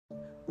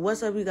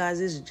What's up, you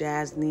guys? It's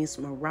Jazz Niece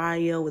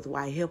Mariah with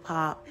Why Hip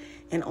Hop.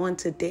 And on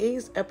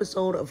today's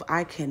episode of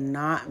I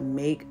Cannot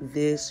Make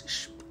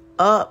This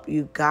Up,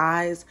 you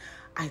guys,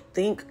 I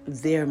think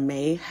there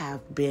may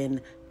have been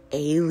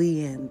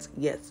aliens.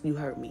 Yes, you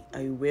heard me.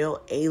 A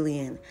real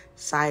alien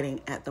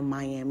sighting at the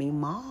Miami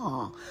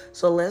Mall.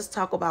 So let's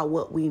talk about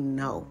what we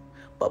know.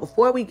 But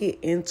before we get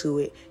into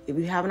it, if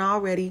you haven't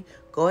already,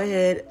 go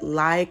ahead,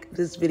 like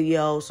this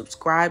video,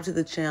 subscribe to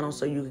the channel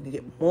so you can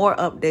get more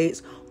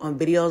updates on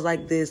videos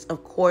like this.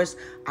 Of course,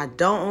 I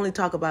don't only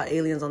talk about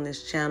aliens on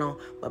this channel,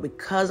 but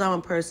because I'm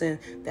a person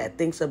that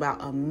thinks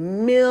about a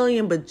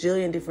million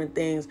bajillion different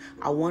things,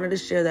 I wanted to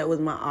share that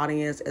with my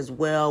audience as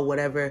well.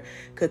 Whatever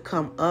could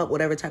come up,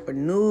 whatever type of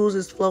news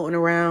is floating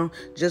around,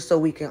 just so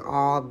we can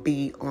all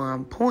be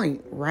on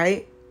point,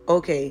 right?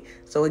 Okay,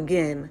 so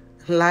again,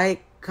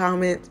 like,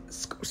 comment,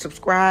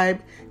 subscribe,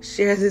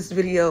 share this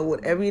video,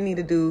 whatever you need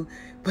to do.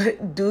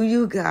 But do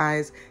you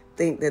guys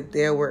think that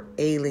there were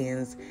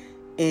aliens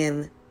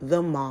in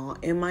the mall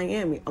in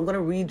Miami? I'm going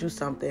to read you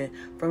something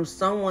from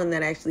someone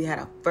that actually had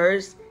a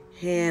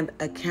first-hand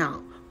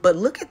account. But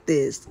look at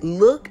this.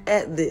 Look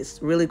at this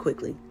really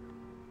quickly.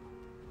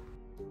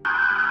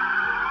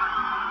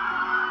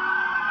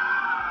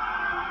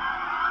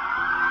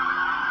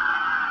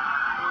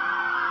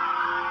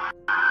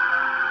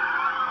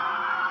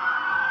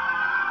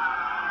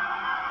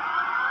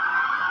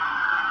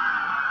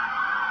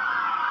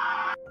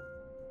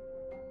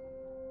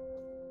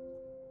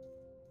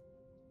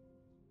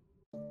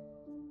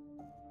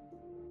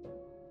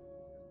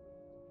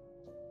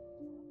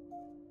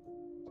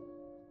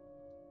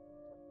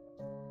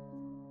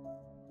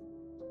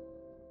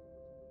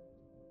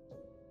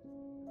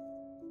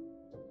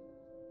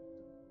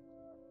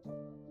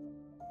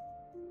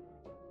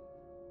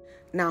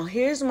 Now,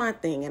 here's my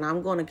thing, and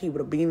I'm going to keep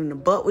it a bean in the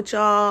butt with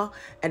y'all.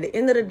 At the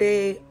end of the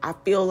day, I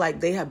feel like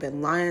they have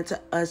been lying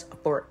to us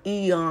for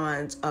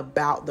eons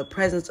about the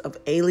presence of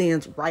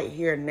aliens right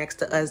here next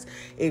to us.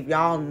 If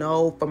y'all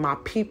know, for my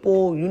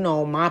people, you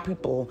know my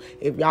people,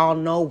 if y'all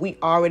know, we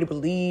already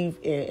believe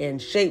in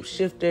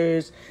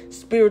shapeshifters,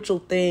 spiritual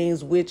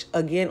things, which,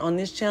 again, on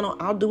this channel,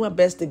 I'll do my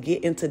best to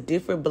get into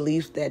different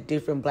beliefs that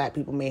different Black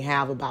people may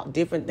have about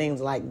different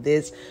things like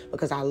this,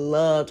 because I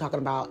love talking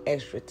about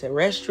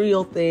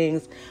extraterrestrial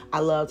things. I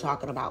love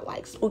talking about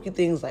like spooky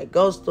things like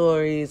ghost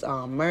stories,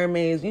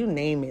 mermaids, you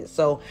name it.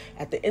 So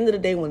at the end of the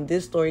day, when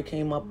this story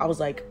came up, I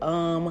was like,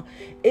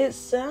 it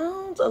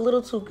sounds a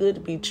little too good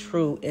to be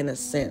true in a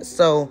sense.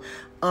 So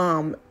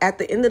at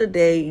the end of the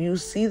day, you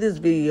see this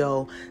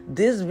video,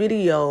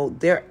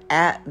 they're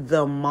at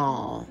the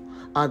mall.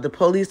 The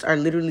police are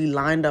literally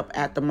lined up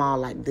at the mall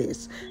like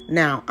this.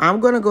 Now,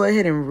 I'm going to go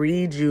ahead and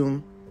read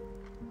you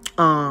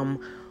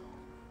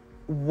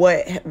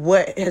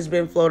what has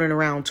been floating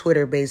around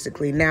Twitter,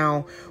 basically.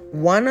 Now,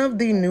 one of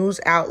the news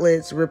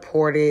outlets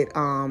reported,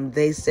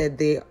 they said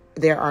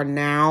there are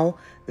now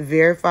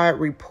verified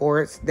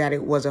reports that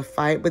it was a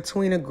fight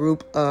between a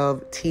group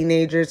of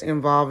teenagers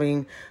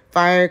involving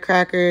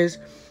firecrackers.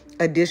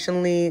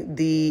 Additionally,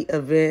 the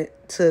event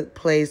took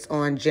place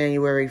on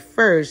January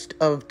 1st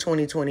of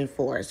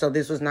 2024. So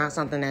this was not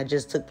something that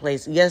just took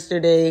place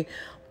yesterday,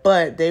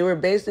 but they were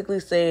basically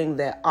saying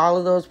that all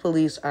of those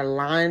police are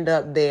lined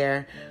up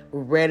there,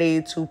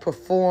 ready to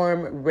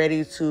perform,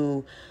 ready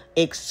to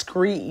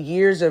excrete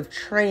years of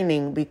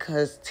training,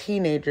 because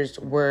teenagers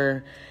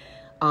were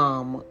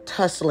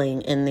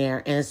tussling in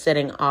there and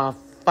setting off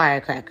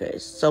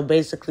firecrackers. So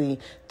basically,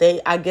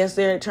 I guess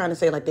they're trying to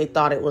say like they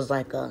thought it was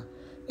like a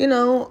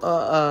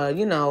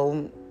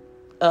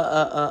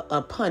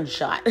pun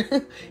shot,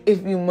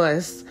 if you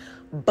must.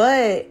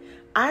 But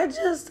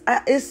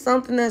it's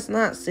something that's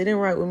not sitting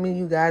right with me,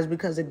 you guys,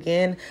 because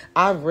again,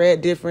 I've read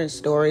different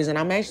stories, and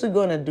I'm actually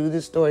going to do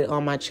this story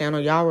on my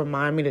channel. Y'all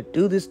remind me to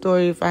do this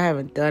story if I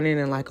haven't done it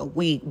in like a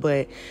week.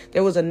 But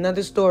there was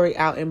another story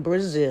out in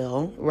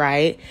Brazil,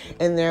 right?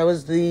 And there were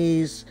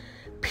these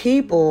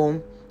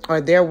people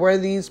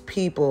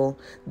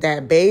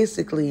that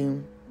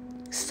basically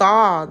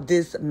saw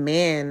this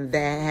man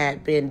that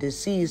had been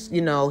deceased.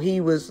 You know,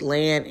 he was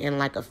laying in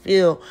like a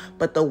field,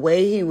 but the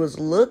way he was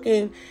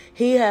looking,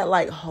 he had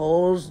like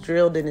holes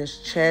drilled in his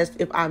chest,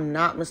 if I'm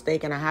not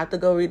mistaken. I have to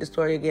go read the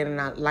story again,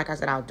 and like I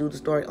said, I'll do the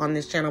story on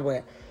this channel.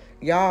 But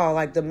y'all,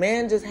 like, the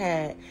man just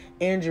had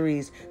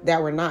injuries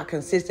that were not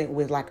consistent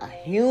with like a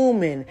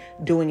human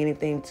doing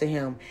anything to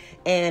him.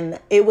 And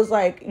it was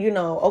like, you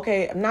know,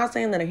 okay, I'm not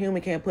saying that a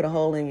human can't put a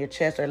hole in your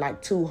chest, or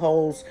like two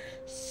holes,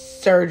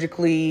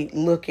 surgically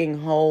looking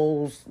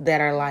holes that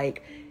are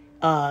like,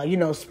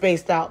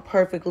 spaced out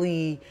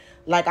perfectly.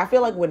 Like, I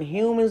feel like when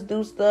humans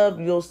do stuff,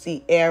 you'll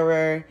see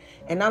error.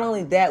 And not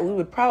only that, we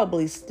would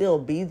probably still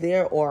be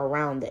there or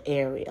around the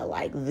area.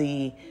 Like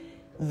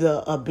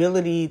the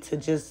ability to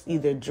just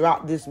either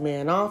drop this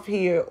man off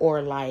here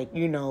or like,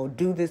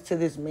 do this to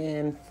this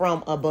man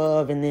from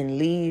above and then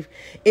leave.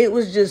 It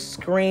was just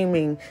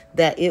screaming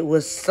that it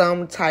was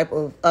some type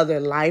of other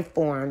life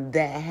form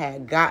that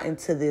had gotten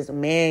to this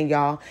man,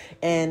 y'all.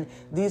 And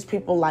these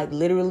people like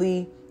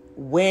literally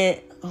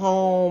went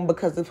home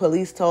because the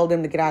police told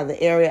them to get out of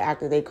the area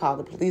after they called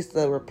the police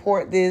to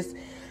report this.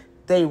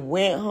 They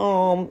went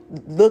home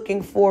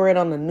looking for it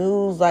on the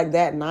news like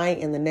that night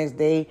and the next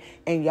day.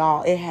 And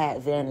y'all, it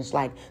had vanished.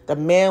 Like the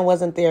man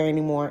wasn't there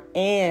anymore.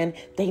 And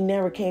they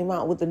never came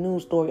out with the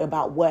news story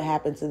about what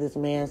happened to this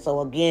man. So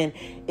again,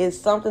 it's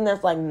something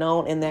that's like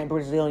known in that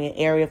Brazilian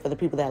area for the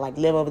people that like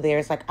live over there.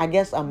 It's like, I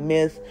guess, a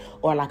myth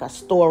or like a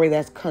story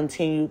that's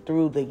continued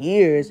through the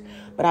years.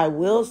 But I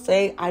will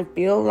say, I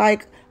feel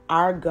like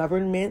our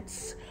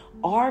governments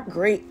are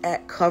great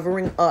at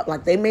covering up.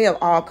 Like they may have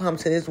all come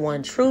to this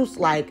one truth,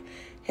 like,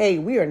 hey,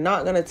 we are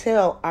not going to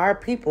tell our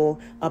people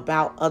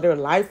about other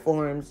life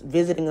forms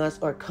visiting us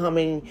or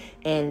coming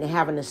and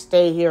having to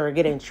stay here or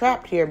getting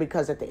trapped here,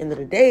 because at the end of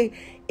the day,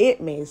 it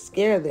may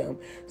scare them.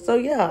 So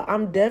yeah,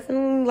 I'm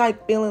definitely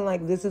like feeling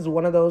like this is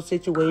one of those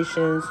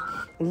situations.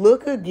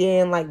 Look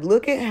again, like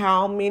look at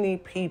how many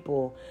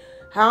people,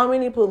 how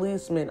many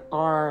policemen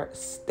are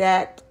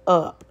stacked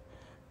up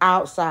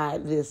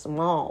outside this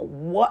mall.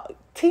 What?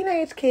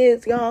 Teenage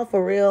kids, y'all,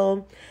 for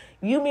real.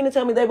 You mean to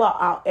tell me they brought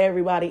out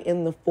everybody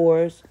in the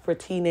force for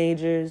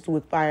teenagers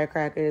with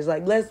firecrackers?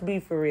 Like, let's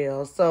be for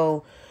real.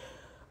 So,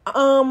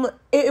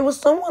 it was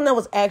someone that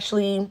was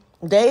actually,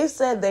 they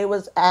said they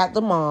was at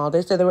the mall.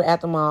 They said they were at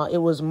the mall. It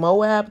was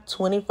Moab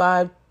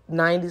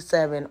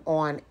 2597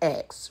 on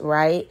X,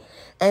 right?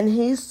 And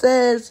he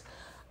says,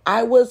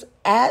 I was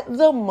at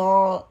the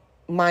mall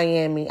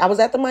Miami. I was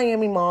at the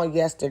Miami Mall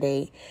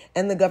yesterday,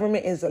 and the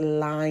government is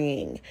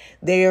lying.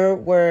 There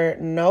were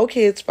no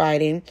kids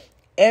fighting.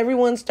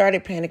 Everyone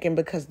started panicking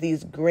because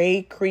these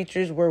gray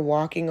creatures were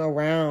walking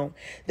around.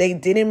 They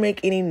didn't make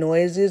any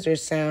noises or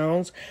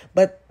sounds,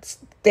 but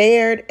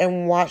stared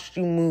and watched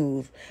you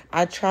move.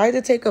 I tried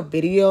to take a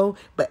video,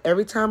 but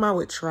every time I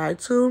would try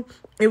to,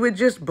 it would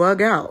just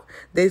bug out.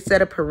 They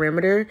set a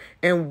perimeter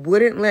and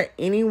wouldn't let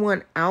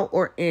anyone out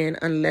or in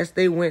unless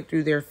they went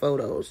through their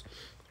photos.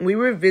 We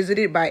were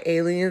visited by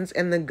aliens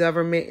and the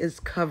government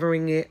is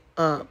covering it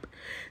up.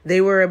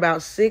 They were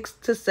about 6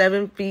 to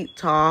 7 feet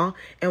tall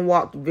and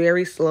walked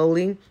very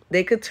slowly.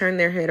 They could turn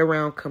their head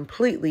around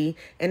completely,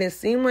 and it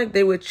seemed like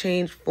they would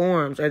change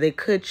forms, or they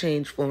could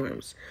change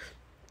forms.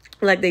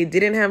 Like they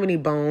didn't have any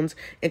bones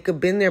and could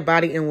bend their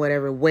body in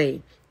whatever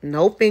way.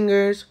 No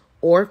fingers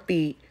or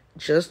feet,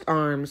 just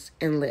arms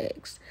and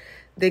legs.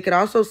 They could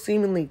also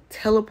seemingly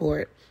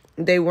teleport.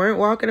 They weren't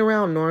walking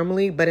around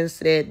normally, but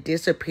instead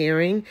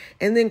disappearing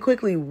and then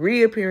quickly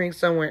reappearing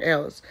somewhere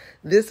else.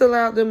 This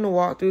allowed them to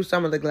walk through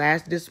some of the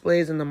glass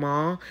displays in the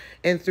mall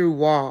and through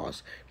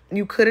walls.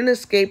 You couldn't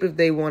escape if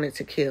they wanted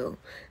to kill.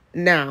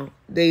 Now,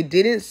 they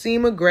didn't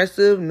seem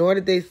aggressive, nor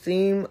did they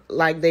seem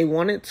like they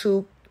wanted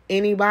to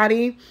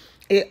anybody.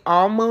 It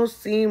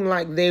almost seemed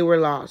like they were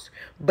lost,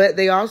 but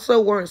they also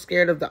weren't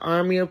scared of the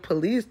army of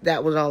police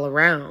that was all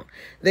around.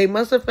 They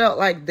must have felt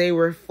like they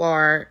were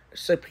far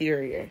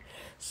superior.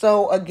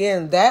 So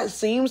again, that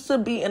seems to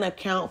be an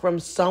account from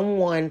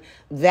someone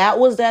that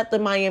was at the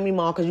Miami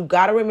Mall, because you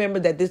got to remember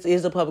that this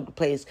is a public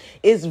place.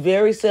 It's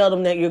very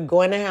seldom that you're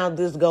going to have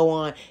this go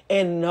on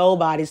and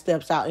nobody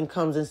steps out and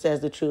comes and says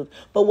the truth.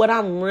 But what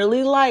I'm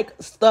really like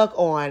stuck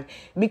on,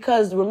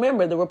 because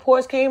remember, the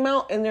reports came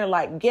out and they're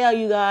like, yeah,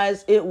 you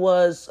guys, it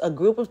was a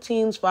group of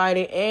teens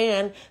fighting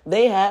and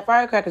they had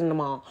firecrackers in the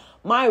mall.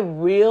 My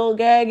real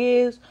gag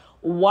is,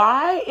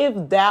 why,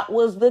 if that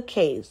was the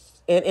case,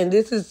 and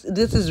this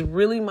is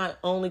really my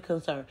only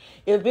concern,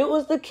 if it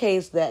was the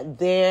case that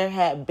there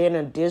had been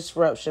a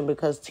disruption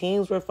because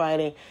teens were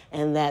fighting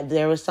and that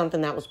there was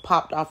something that was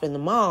popped off in the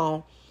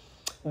mall,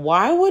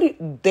 why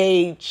would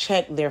they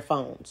check their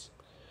phones?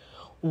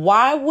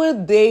 Why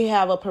would they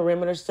have a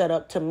perimeter set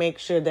up to make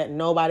sure that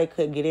nobody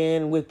could get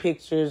in with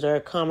pictures or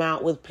come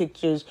out with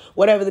pictures,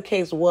 whatever the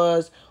case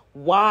was?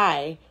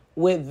 Why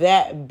would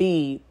that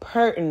be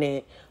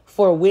pertinent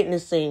for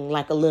witnessing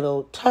like a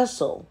little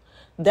tussle?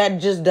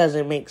 That just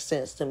doesn't make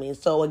sense to me.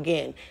 So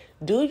again,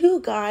 do you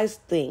guys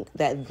think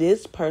that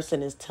this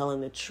person is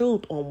telling the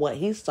truth on what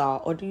he saw?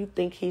 Or do you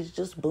think he's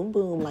just boom,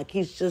 boom, like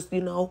he's just,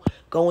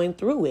 going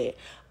through it?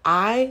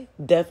 I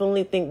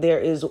definitely think there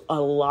is a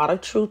lot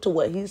of truth to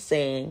what he's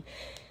saying.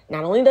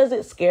 Not only does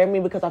it scare me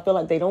because I feel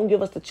like they don't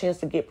give us the chance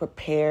to get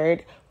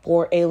prepared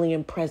for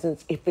alien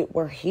presence if it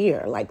were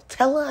here. Like,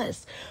 tell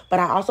us. But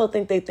I also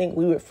think they think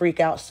we would freak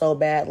out so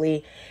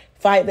badly,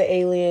 fight the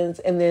aliens,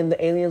 and then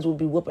the aliens would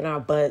be whooping our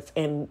butts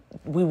and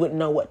we wouldn't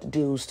know what to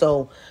do.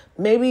 So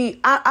maybe,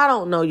 I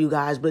don't know, you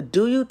guys, but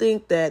do you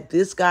think that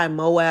this guy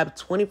Moab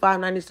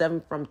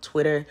 2597 from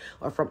Twitter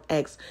or from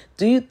X,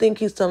 do you think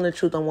he's telling the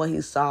truth on what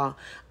he saw?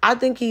 I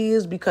think he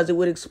is, because it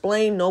would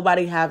explain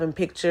nobody having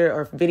picture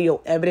or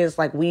video evidence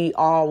like we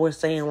all were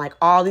saying, like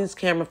all these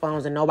camera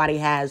phones and nobody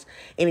has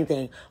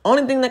anything.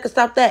 Only thing that could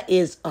stop that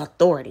is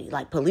authority,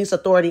 like police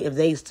authority, if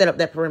they set up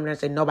that perimeter and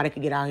say nobody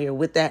could get out here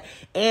with that.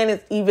 And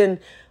it's even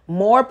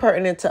more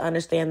pertinent to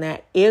understand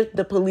that if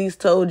the police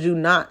told you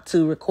not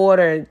to record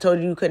or told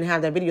you couldn't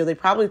have that video, they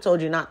probably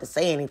told you not to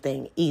say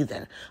anything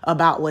either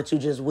about what you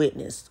just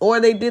witnessed. Or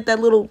they did that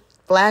little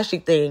flashy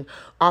thing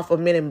off of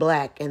Men in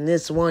Black, and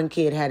this one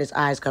kid had his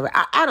eyes covered.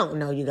 I don't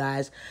know, you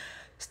guys.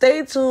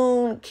 Stay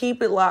tuned,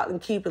 keep it locked, and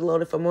keep it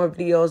loaded for more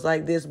videos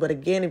like this. But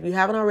again, if you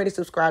haven't already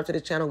subscribed to the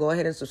channel, go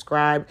ahead and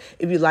subscribe.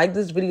 If you like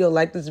this video,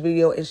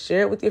 and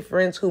share it with your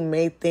friends who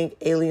may think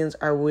aliens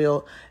are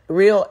real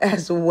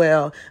as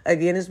well.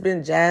 Again, it's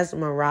been Jazz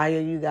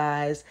Mariah, you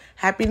guys.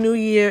 Happy New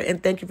Year,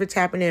 and thank you for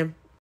tapping in.